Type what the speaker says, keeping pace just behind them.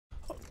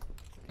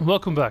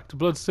Welcome back to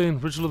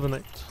Bloodstained, Ritual of the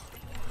Night.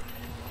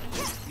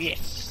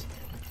 Yes.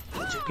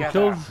 Together,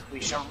 killed we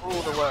shall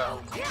rule the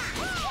world.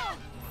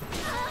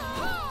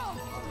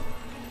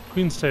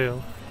 Queen's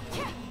Tail.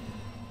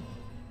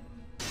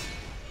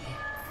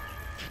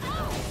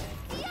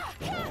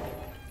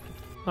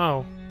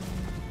 Ow.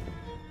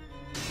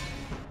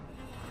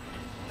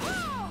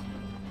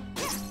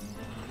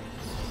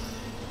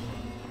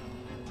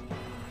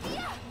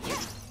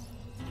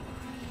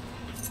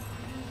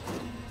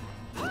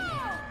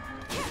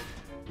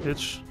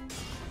 Bitch.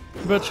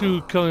 I bet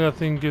you killing that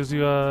thing gives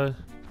you,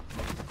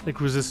 like,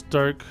 resist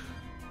dark.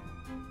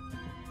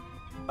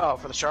 Oh,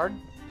 for the shard?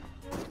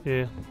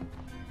 Yeah.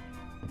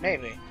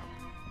 Maybe.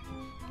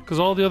 Because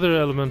all the other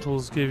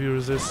elementals gave you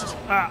resist.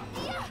 Ah!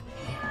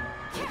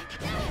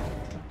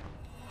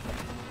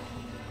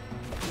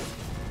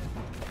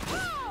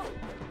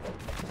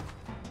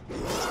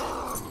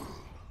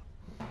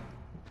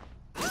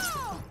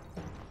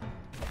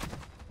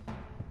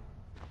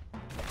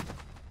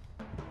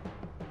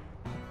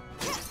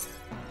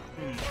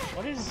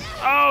 What is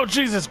Oh,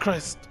 Jesus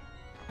Christ!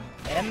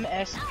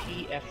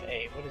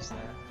 MSPFA? What is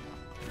that?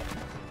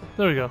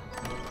 There we go.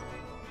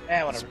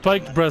 Whatever.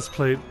 Spiked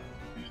breastplate.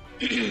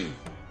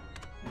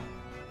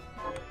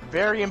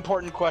 Very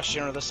important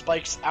question. Are the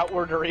spikes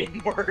outward or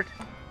inward?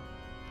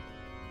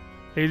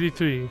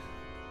 83.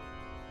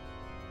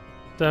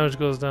 Damage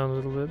goes down a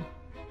little bit.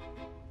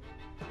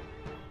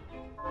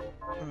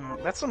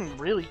 That's some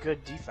really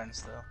good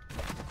defense, though.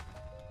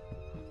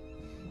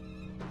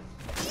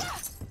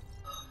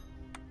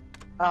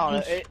 I don't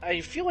know.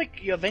 I feel like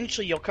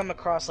eventually you'll come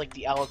across like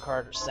the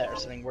Alucard set or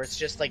something where it's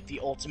just like the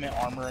ultimate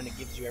armor and it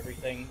gives you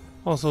everything.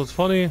 Also, it's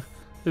funny.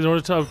 In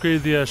order to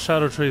upgrade the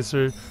Shadow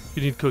Tracer,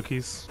 you need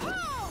cookies.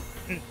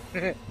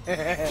 There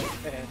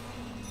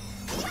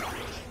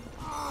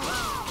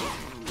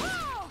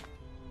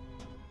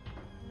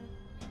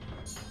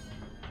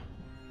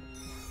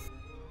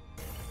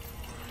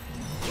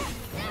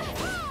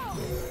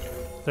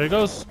it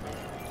goes.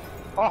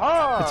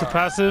 Aha! It's a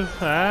passive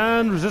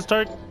and resist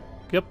dark.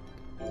 Yep.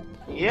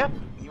 Yep,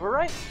 you were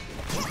right.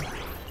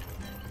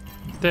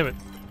 Damn it.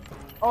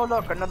 Oh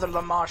look, another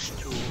Lamash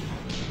tool.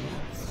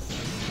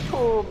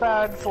 Too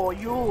bad for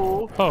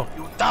you. Oh.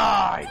 You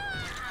died.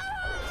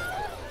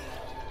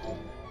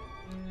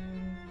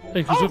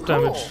 Increase whip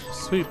cool. damage.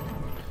 Sweet.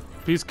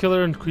 Beast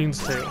Killer and Queen's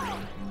Tail.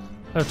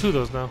 I have two of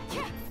those now.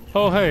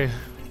 Oh hey.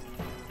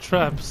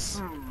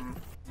 Traps.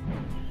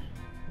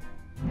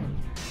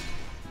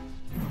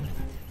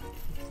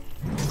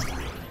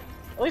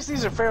 At least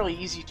these are fairly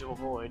easy to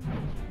avoid.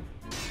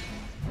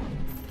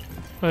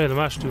 Oh yeah, the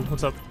mash dude.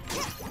 What's up?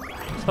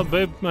 What's up,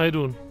 babe? How you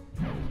doing?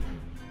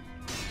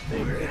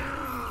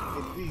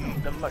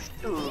 Lamash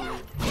tool.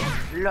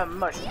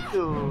 Lamash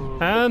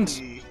tool.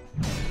 And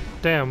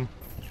damn.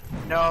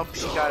 Nope,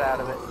 she got out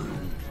of it.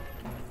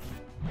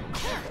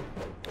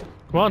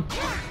 Come on.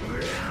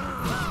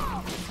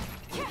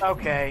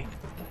 Okay.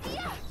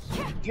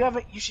 You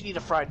haven't. You should eat a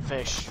fried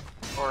fish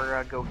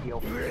or go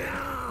heal.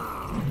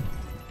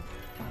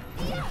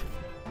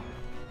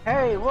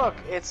 Hey, look!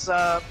 It's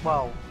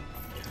well,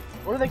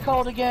 what are they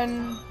called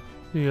again?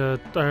 The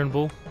Iron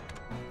Bull.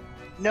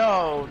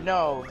 No,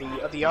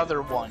 the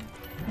other one.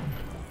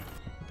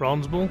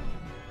 Bronze Bull.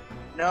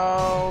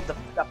 No, the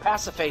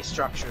Pasiphae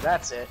structure.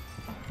 That's it.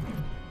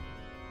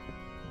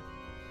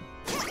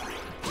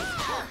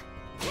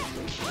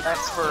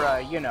 That's for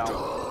you know.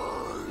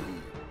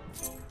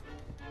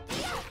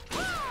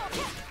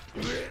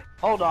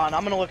 Hold on,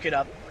 I'm gonna look it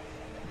up.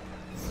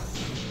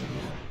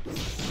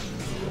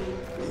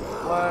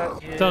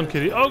 What is... Down,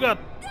 kitty. Oh god.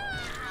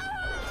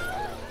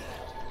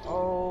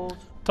 Old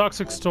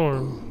Toxic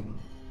Storm.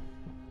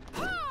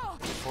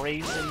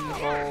 Brazen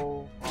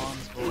Bull,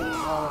 Bronze Bull.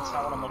 Oh, that's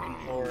not what I'm looking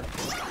for.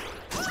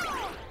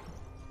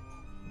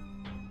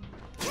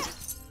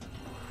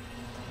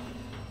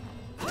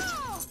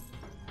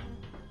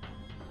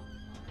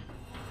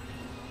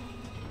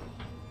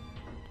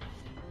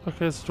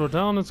 Okay, let's throw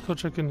down. Let's go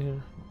check in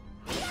here.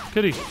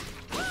 Kitty.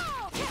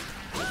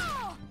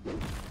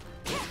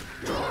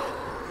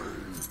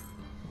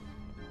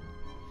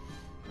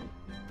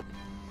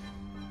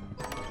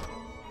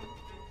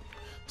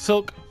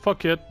 Silk.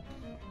 Fuck it.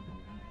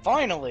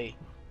 Finally!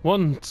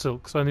 One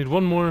silk. So I need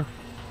one more.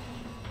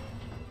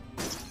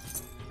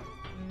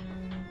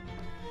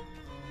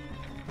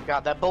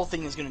 God, that bull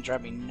thing is gonna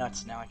drive me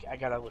nuts now. I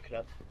gotta look it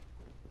up.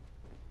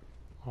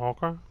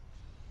 Okay.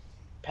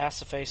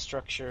 Pasiphae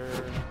structure.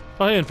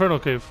 Oh, hey, Inferno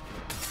Cave.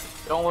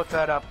 Don't look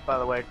that up, by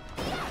the way.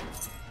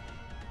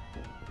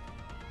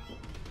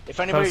 If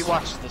anybody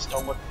watches this,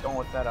 don't look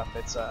that up.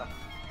 It's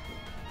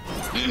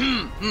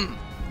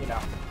you know,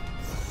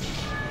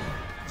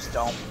 just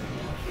don't.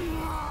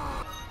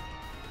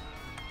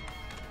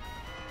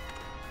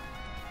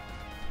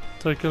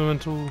 Psych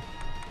Elemental.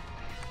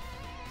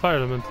 Fire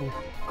Elemental.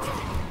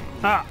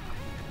 Ah!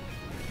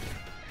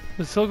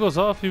 It still goes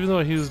off even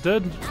though he was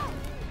dead?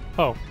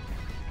 Oh.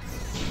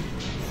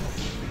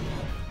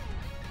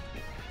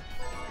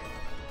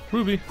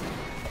 Ruby.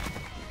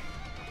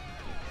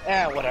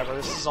 Whatever.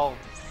 This is all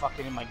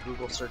fucking in my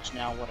Google search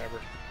now, whatever.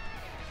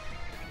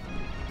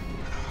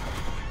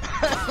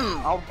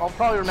 I'll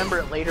probably remember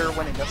it later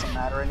when it doesn't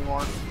matter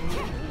anymore.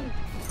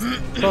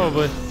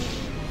 Probably.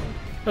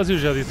 That's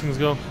usually how these things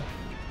go.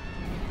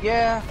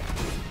 Yeah.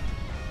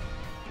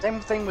 Same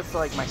thing with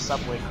like my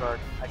Subway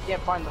card. I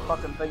can't find the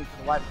fucking thing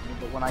for the life of me,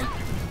 but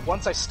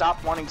once I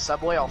stop wanting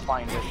Subway, I'll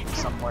find it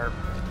somewhere.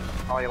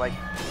 Probably like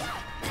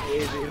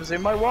it was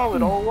in my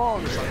wallet all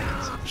along. So I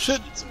can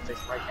Shit. Eat some fish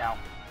right now.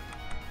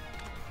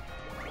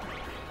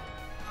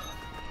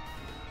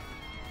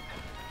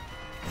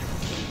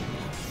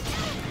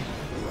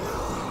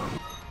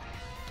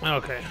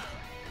 Okay.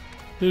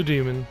 New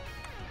demon.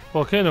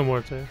 Volcano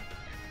Morte.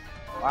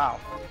 Wow.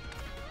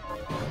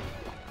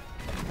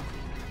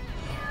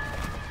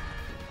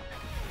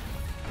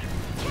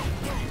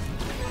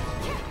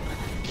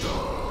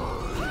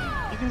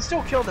 You can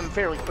still kill them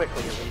fairly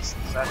quickly, at least.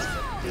 So that's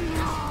good.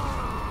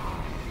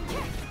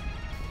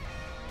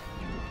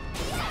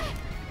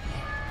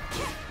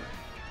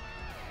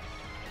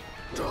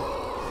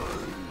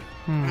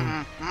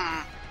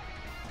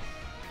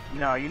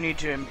 No, you need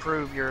to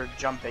improve your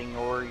jumping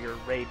or your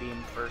ray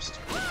beam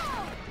first.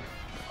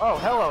 Oh,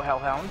 hello,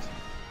 Hellhound.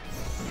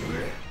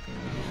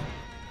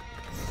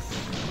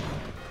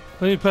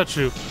 Let me pet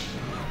you.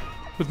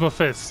 With my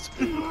fist.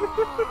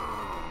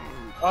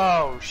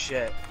 Oh,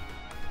 shit.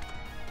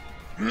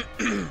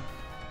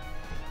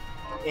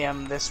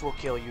 This will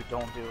kill you,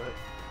 don't do it.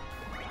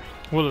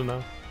 Will it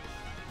now?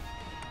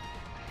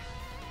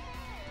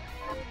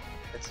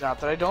 It's not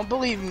that I don't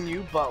believe in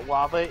you, but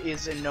lava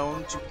is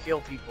known to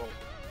kill people.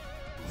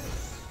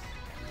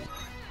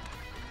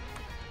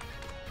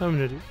 I'm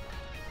an idiot.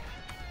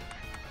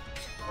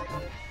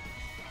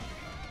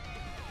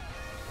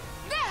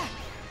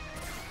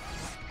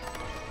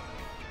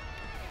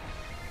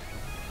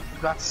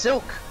 You got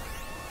silk.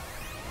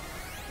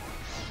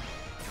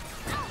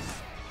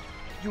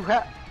 You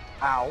have...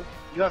 Ow.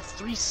 You have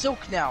 3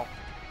 silk now.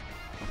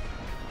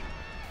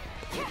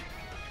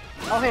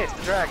 Oh hey, it's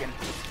the dragon.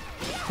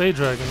 Day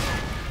dragon.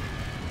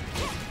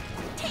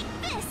 Take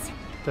this.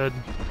 Dead.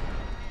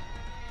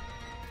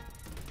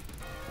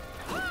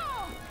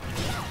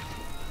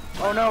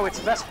 Oh no, it's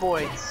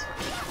Vespoids.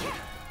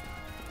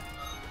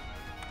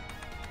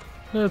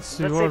 Let's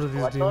see, Let's what say are these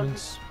blood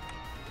demons?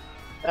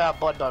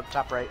 Blood bug,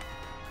 top right.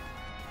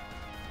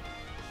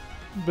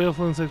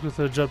 Baleful insect with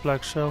a jet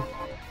black shell.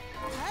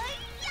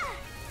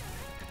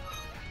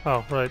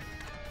 Oh, right.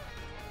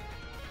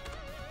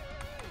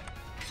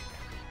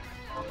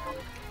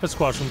 Let's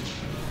squash him.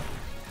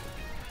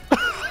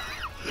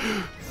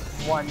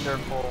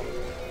 Wonderful.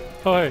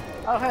 Oh, hey.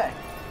 Oh hey.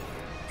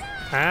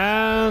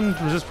 And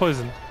resist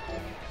poison.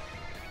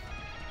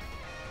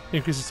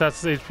 Increases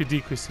stats as HP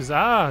decreases.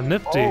 Ah,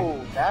 nifty.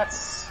 Oh,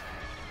 that's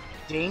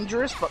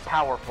dangerous but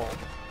powerful.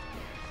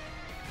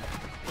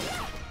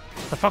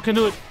 I fucking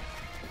knew it.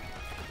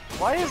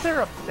 Why is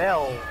there a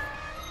bell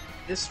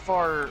this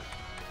far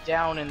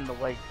down in the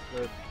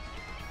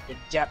the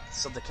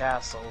depths of the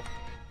castle?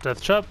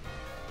 Death trap.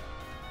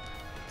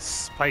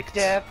 Spiked.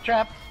 Death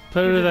trap.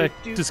 Player that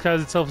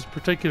disguises itself as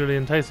particularly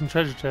enticing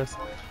treasure chest.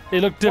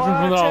 It looked different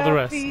from all the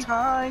rest.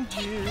 Behind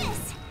you.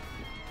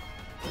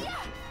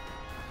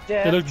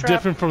 It looked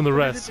different from the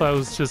rest, so I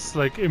was just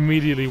like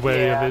immediately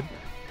wary of it.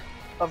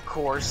 Of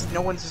course,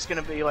 no one's just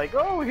gonna be like,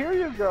 "Oh, here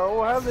you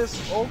go, have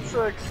this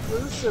ultra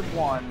exclusive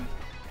one."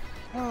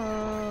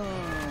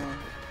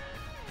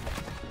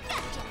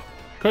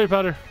 Curry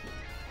powder.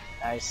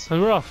 Nice.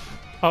 And we're off.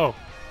 Oh.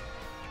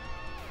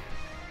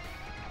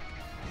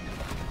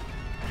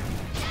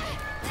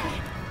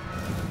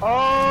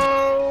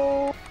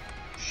 Oh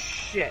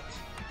shit!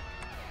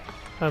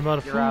 I'm out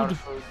of You're food. out of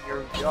food.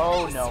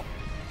 Oh no!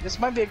 This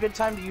might be a good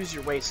time to use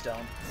your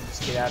waystone.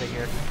 Just get out of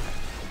here.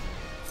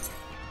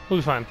 We'll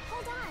be fine.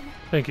 Hold on.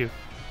 Thank you.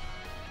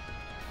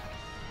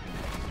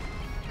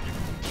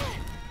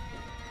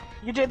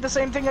 You did the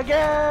same thing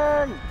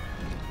again!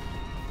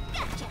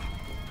 Gotcha.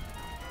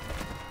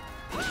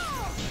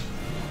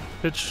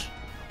 Bitch.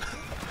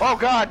 Oh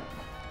god!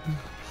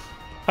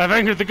 I've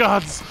angered the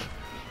gods!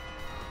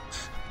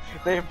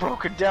 They've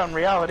broken down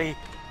reality.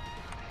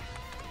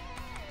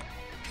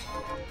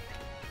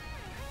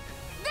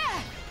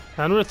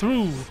 And we're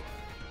through!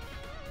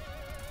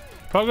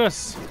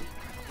 Progress!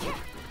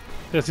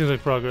 Yeah, it seems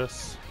like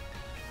progress.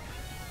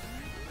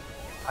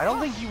 I don't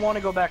think you want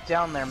to go back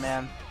down there,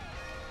 man.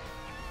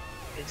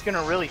 It's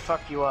gonna really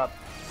fuck you up.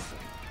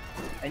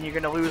 And you're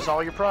gonna lose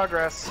all your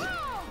progress.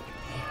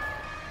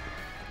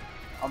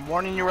 I'm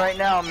warning you right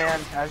now,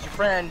 man. As your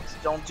friend,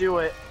 don't do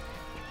it.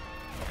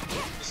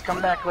 Just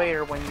come back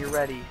later when you're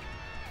ready.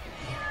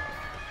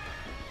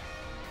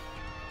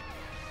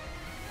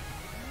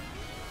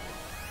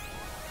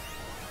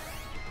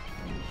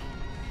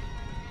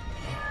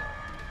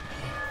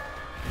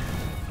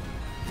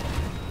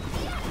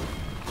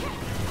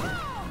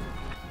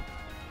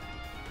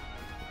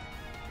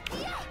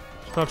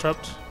 Not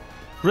trapped.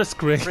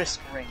 Risk ring.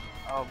 Risk ring.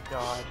 Oh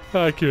god.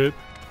 Accurate.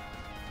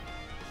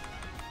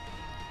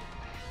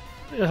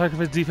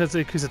 Sacrifice defense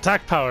increase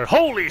attack power.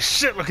 Holy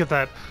shit, look at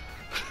that!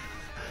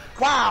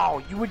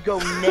 Wow, you would go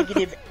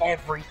negative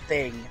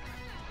everything.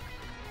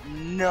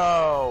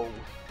 No.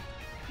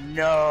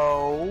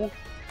 No.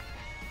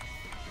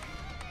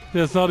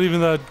 Yeah, it's not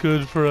even that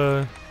good for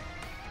a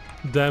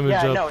damage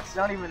Yeah, up. no, it's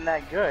not even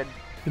that good.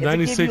 If it gave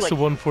 96 you, to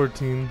like,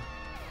 114.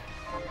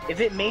 if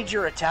it made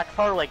your attack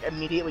power like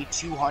immediately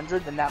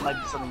 200, then that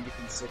might be something to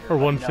consider. Or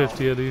but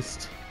 150 no. at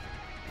least.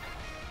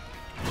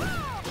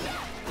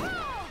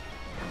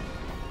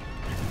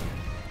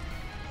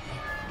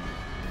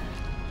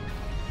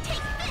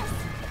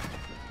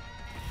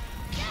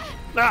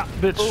 Ah,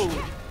 bitch. Ooh.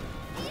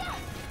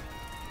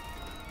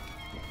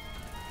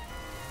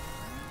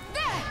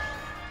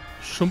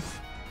 Shump.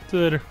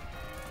 There.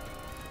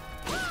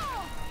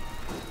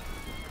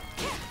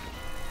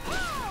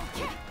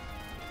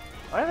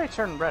 Why do they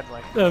turn red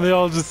like that? And they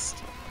all just...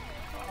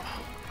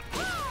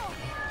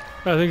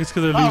 I think it's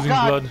because they're Oh, losing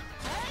God. blood.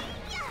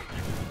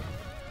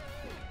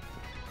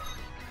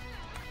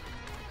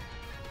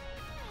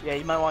 Yeah,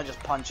 you might want to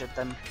just punch it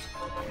then.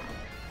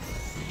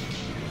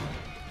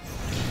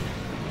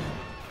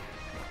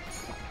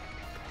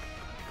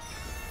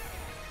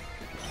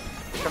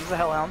 Here comes the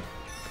Hellhound.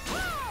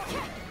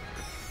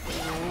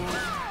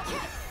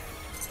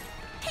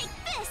 Take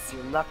this.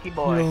 You lucky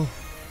boy. No.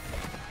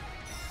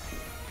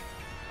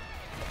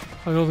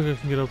 I don't think I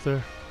can get up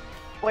there.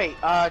 Wait,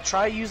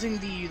 try using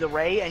the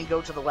ray and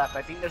go to the left.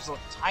 I think there's a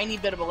tiny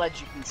bit of a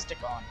ledge you can stick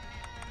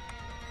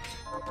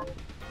on.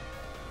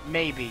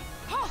 Maybe.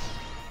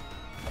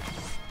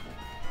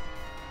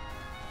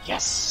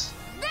 Yes!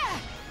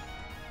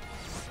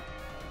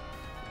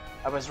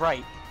 I was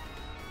right.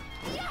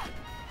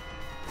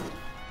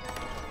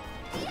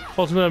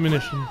 Ultimate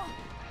ammunition.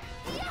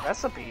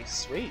 Recipe,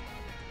 sweet.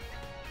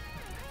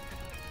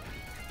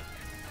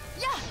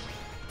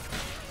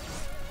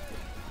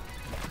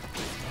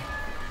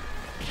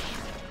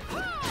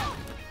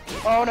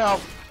 Oh no!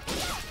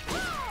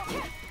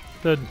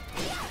 Dead.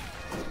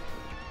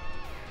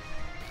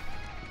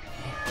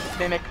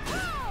 Mimic.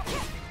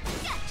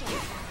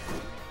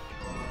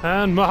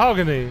 And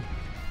mahogany.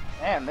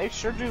 Man, they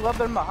sure do love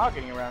their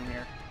mahogany around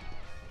here.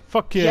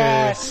 Fuck yeah.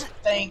 Yes!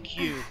 Thank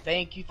you,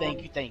 thank you,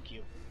 thank you, thank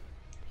you.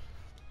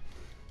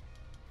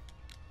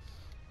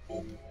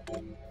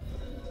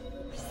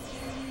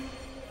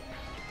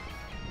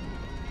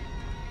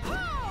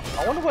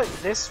 I wonder what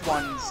this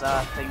one's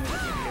thing would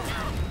give you.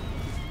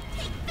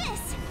 Take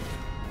this.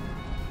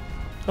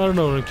 I don't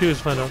know, I'm curious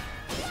to find out.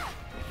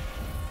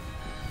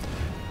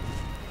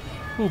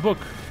 Ooh, book.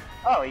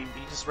 Oh, he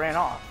just ran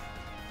off.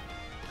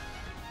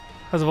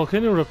 As a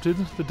volcano erupted,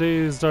 the day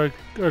is dark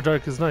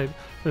as night,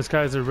 and the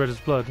skies are red as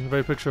blood, a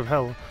very picture of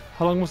hell.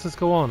 How long must this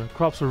go on?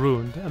 Crops are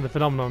ruined, and the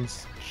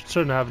phenomenon's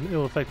certain to have an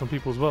ill effect on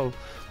people as well.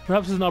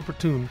 Perhaps it's an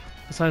opportune,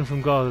 a sign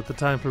from God that the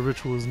time for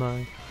ritual is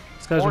nigh.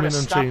 The skies Or to remain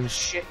stop the unchanged.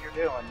 shit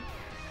you're doing.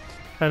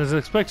 And as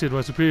expected,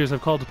 my superiors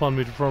have called upon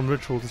me to perform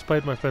ritual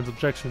despite my friend's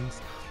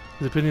objections.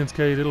 His opinions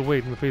carry little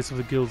weight in the face of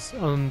the guild's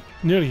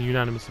nearly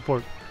unanimous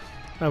support.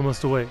 I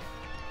must away.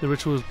 The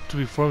ritual is to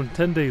be performed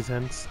 10 days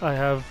hence. I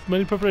have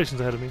many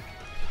preparations ahead of me.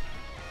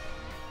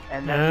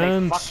 And then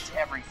And- they fucked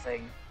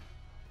everything.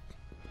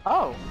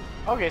 Oh,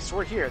 okay, so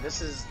we're here.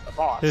 This is a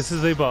boss. This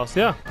is a boss.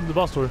 Yeah, the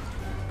boss door.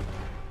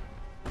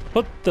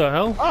 What the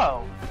hell?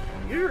 Oh,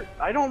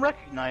 I don't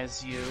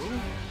recognize you.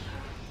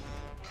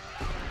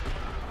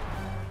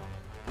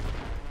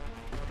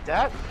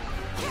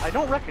 I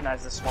don't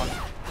recognize this one.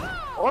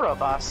 Or a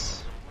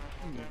boss.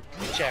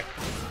 Let me check.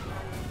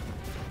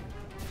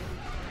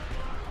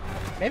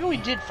 Maybe we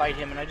did fight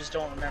him and I just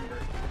don't remember.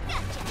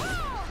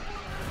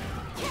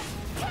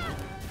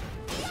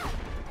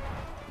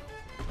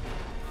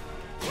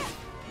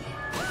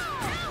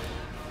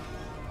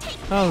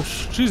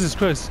 Ouch, Jesus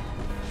Christ.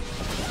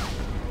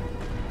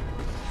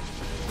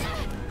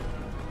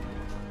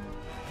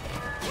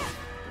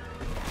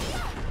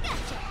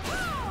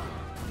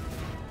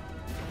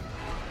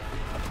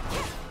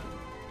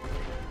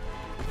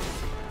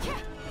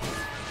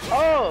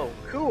 Oh,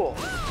 cool.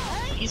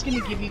 He's gonna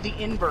give you the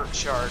invert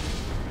shard.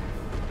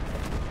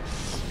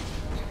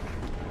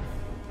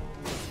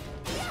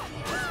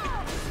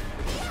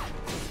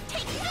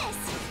 Take this. Take this.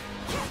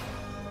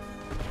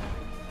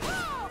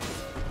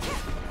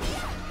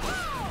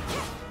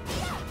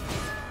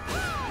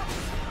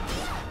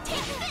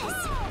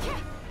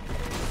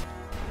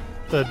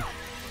 Dead.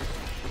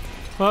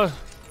 What?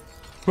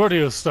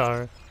 Rodeo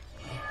star.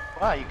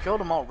 Wow, you killed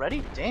him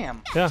already?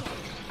 Damn. Yeah,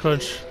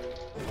 crunch.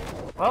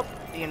 Well,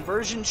 the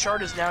inversion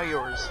shard is now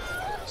yours.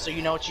 So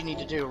you know what you need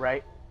to do,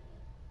 right?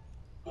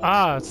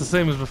 Ah, it's the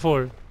same as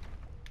before.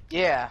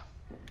 Yeah.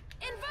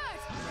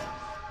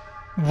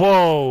 Invert.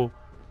 Whoa!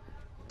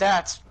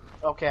 That's...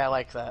 okay, I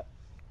like that.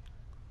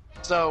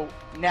 So,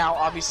 now,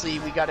 obviously,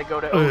 we gotta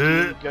go to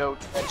OD and go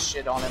to that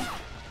shit on him.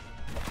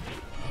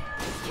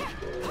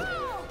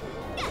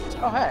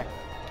 Oh, hey.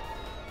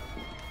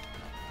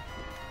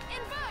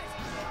 Invert.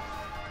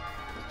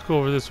 Let's go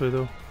over this way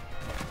though.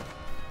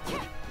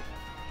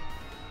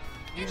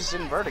 You just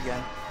invert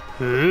again.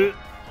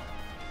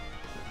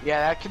 Yeah,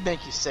 that could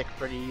make you sick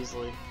pretty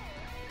easily.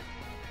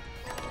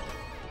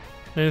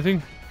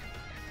 Anything?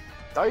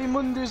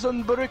 Diamond is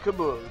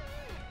unbreakable.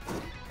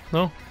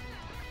 No?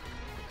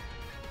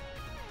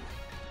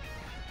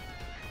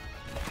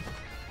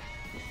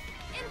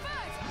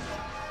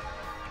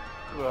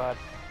 God.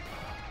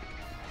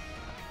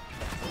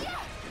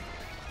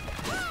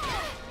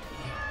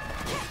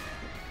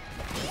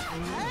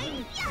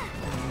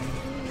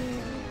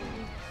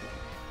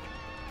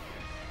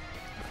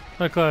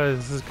 That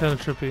class is kind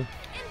of trippy.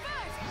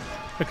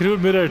 I could do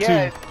it mid-air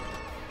Yeah, too.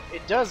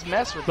 it does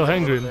mess with The you a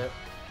hand little grenade.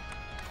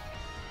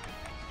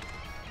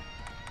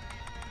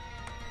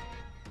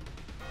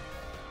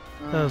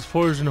 bit. That was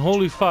forged in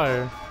holy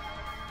fire.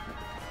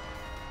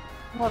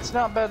 Well, it's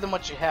not better than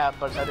what you have,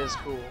 but that is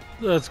cool.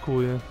 That's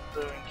cool, yeah.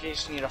 So in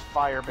case you need a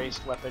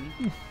fire-based weapon,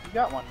 you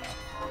got one now.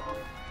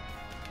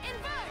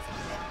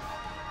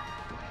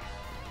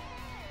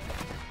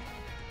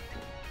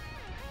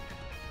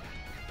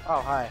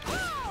 Oh, hi.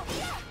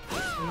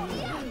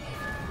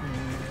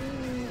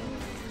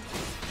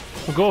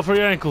 We'll go for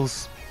your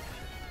ankles.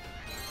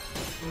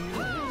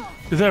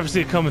 You'll never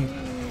see it coming.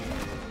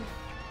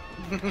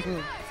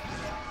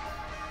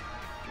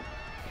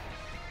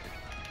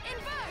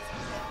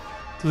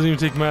 Doesn't even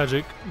take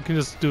magic. You can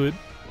just do it.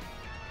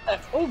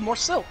 Oh, more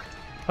silk.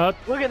 Hot.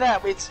 Look at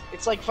that.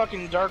 It's like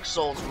fucking Dark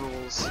Souls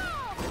rules.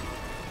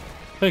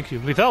 Thank you.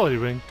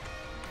 Lethality ring.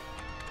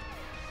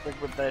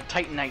 Like with the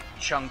Titanite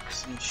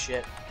chunks and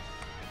shit.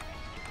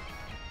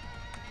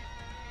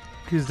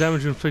 Increase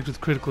damage you inflict with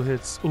critical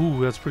hits.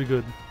 Ooh, that's pretty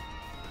good.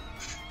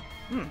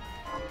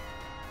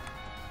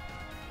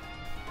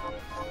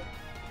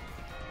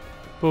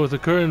 But with the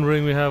current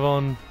ring we have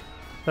on,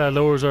 that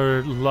lowers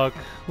our luck.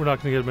 We're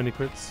not going to get many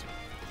crits.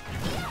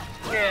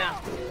 Yeah.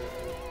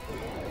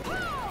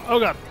 Oh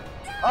god!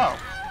 Oh.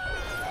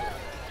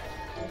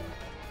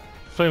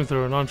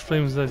 Flamethrower. Launch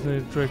flames in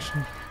the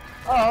direction.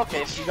 Oh,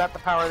 okay. So you got the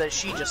power that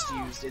she just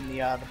used in the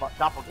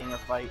doppelganger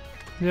fight.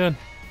 Yeah.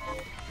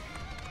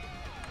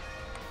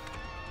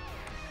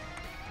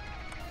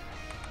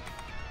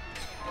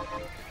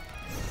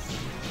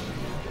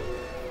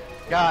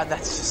 God,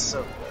 that's just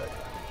so good.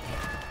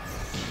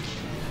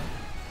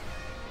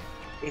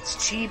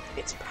 It's cheap,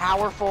 it's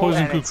powerful,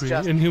 Poison and it's kukri.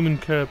 just Inhuman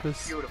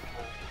carapace. beautiful.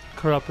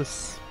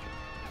 Carapace.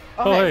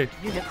 Oh, Oh, hey,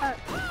 hey. you get that?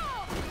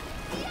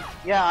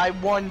 Yeah, I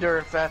wonder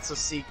if that's a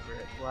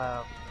secret.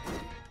 Wow.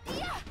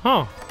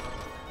 Huh.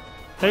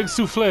 Egg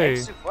souffle. Egg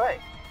souffle.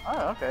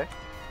 Oh, okay.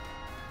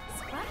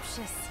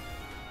 Scrumptious.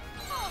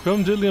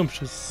 From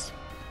Diddlyumptious.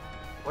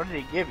 What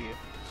did he give you?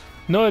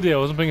 No idea, I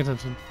wasn't paying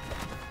attention.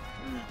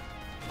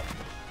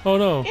 Oh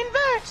no.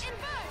 Invert!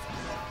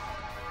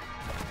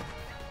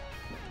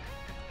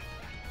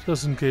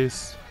 Just in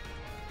case.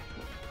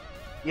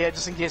 Yeah,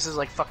 just in case there's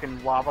like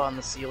fucking lava on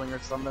the ceiling or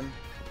something.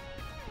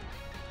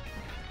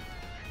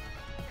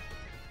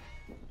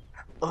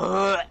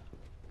 Ugh.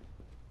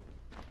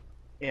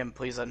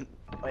 Please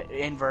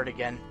invert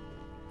again.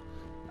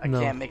 I No.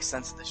 can't make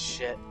sense of this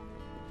shit.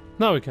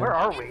 Now we can. Where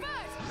are we?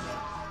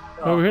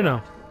 Oh, we're here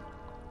now.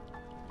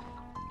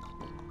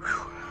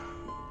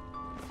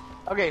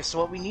 Okay, so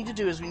what we need to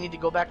do is we need to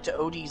go back to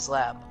Odie's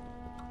lab.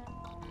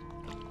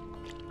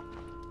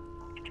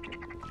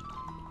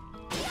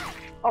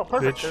 Oh,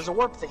 perfect. Bitch. There's a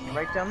warp thingy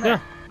right down there. Yeah.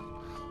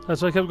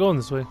 That's why I kept going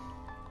this way.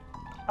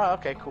 Oh,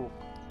 okay, cool.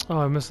 Oh,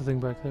 I missed the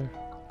thing back there.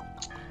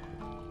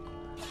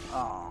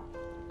 Oh.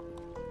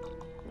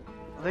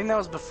 I think that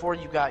was before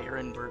you got your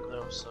invert,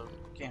 though, so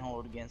can't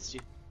hold it against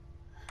you.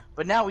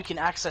 But now we can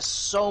access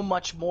so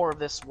much more of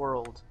this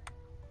world.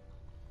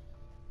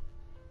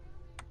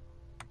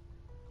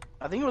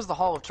 I think it was the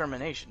Hall of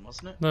Termination,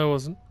 wasn't it? No, it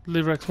wasn't.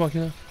 Leave Rex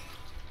Machina.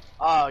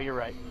 Oh, you're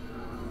right.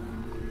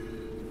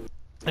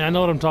 Yeah, I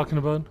know what I'm talking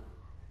about.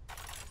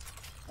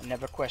 I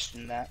never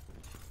questioned that.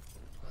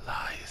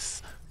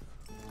 Lies.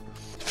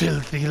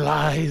 Filthy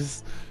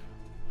lies.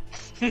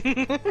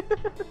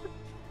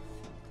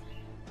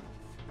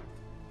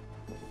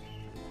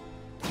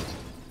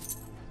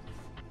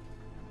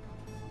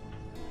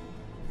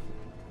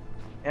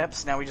 Yep,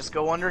 so now we just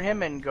go under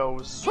him and go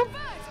zoop.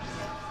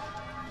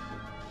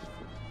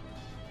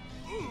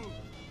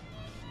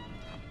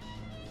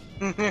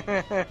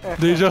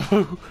 Deja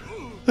vu.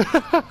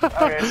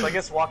 Okay, so I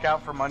guess walk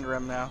out from under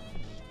him now.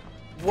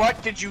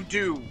 What did you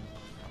do?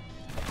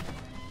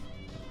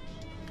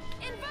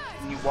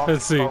 And you walk.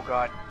 Let's see. Oh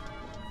god.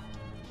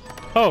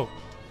 Oh,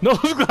 nose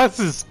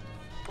glasses.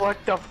 What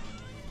the?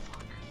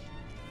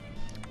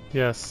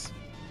 Yes.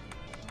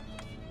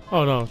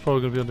 Oh no, it's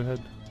probably gonna be on the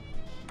head.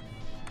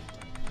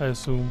 I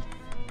assume.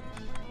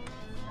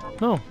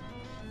 No.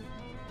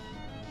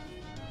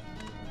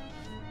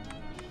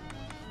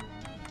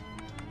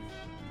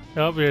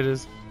 Oh, here it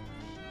is.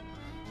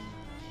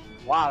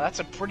 Wow, that's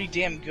a pretty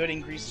damn good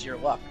increase to your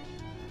luck.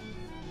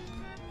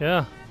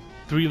 Yeah.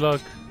 3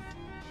 luck.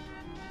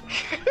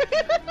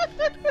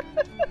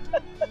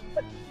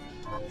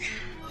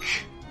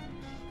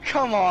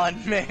 Come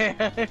on,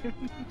 man.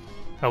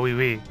 Oh,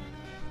 wee.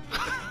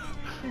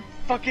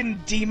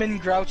 Fucking Demon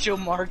Groucho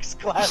Marx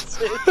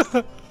glasses.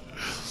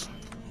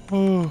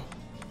 Oh.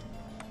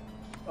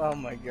 Oh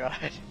my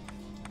god.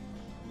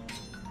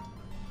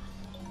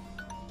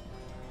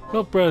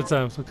 Well, we're out of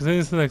time, so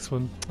continue to the next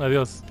one.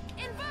 Adios.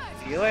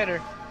 See you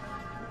later.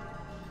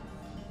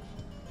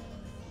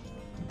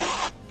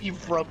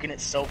 You've broken it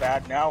so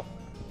bad now.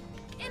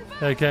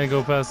 I can't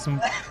go past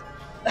him.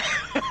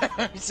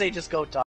 Say just go talk.